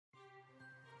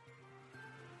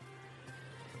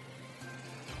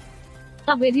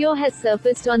A video has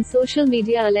surfaced on social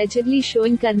media allegedly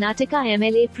showing Karnataka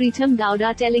MLA Priyanka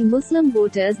Gandhi telling Muslim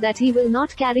voters that he will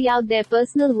not carry out their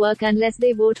personal work unless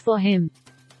they vote for him.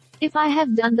 "If I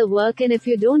have done the work and if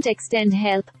you don't extend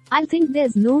help, I'll think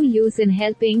there's no use in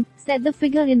helping," said the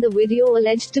figure in the video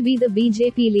alleged to be the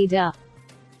BJP leader.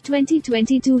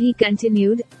 2022 he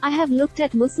continued, "I have looked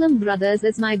at Muslim brothers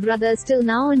as my brothers till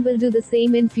now and will do the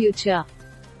same in future.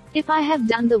 If I have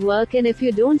done the work and if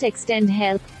you don't extend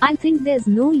help, I'll think there's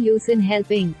no use in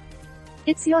helping.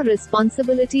 It's your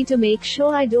responsibility to make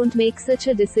sure I don't make such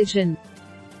a decision.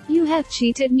 You have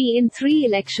cheated me in 3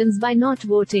 elections by not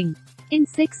voting. In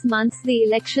 6 months the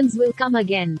elections will come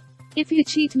again. If you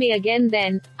cheat me again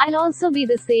then, I'll also be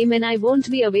the same and I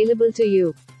won't be available to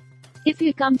you. If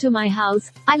you come to my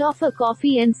house, I'll offer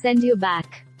coffee and send you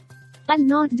back. I'll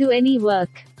not do any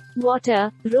work.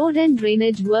 Water, road and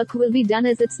drainage work will be done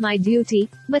as it's my duty,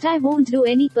 but I won't do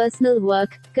any personal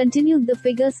work," continued the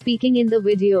figure speaking in the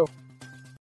video.